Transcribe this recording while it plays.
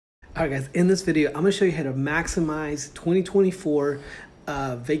All right, guys, in this video, I'm gonna show you how to maximize 2024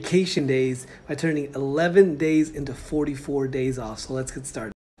 vacation days by turning 11 days into 44 days off. So let's get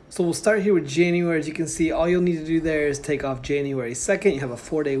started. So we'll start here with January. As you can see, all you'll need to do there is take off January 2nd. You have a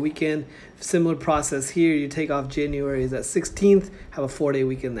 4-day weekend. Similar process here. You take off January that 16th, have a 4-day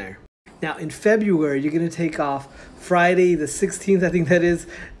weekend there. Now in February, you're gonna take off Friday the 16th, I think that is,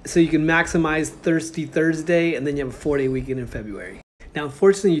 so you can maximize Thirsty Thursday, and then you have a 4-day weekend in February. Now,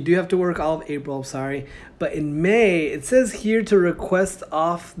 unfortunately, you do have to work all of April, I'm sorry. But in May, it says here to request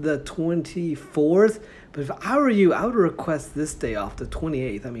off the 24th. But if I were you, I would request this day off, the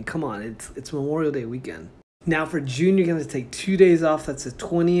 28th. I mean, come on, it's Memorial Day weekend. Now for June, you're gonna take 2 days off. That's the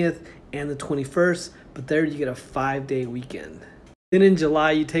 20th and the 21st. But there you get a 5-day weekend. Then in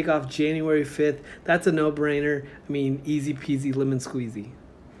July, you take off January 5th. That's a no-brainer. I mean, easy peasy, lemon squeezy.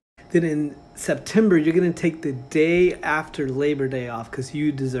 Then in September, you're gonna take the day after Labor Day off because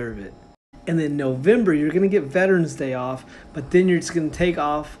you deserve it. And then November, you're gonna get Veterans Day off, but then you're just gonna take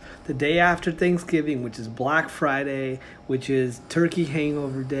off the day after Thanksgiving, which is Black Friday, which is Turkey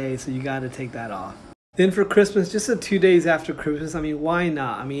Hangover Day, so you gotta take that off. Then for Christmas, just 2 days after Christmas, I mean, why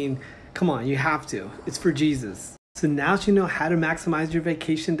not? I mean, come on, you have to. It's for Jesus. So now that you know how to maximize your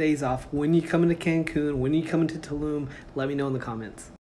vacation days off, when you come into Cancun, when you come into Tulum, let me know in the comments.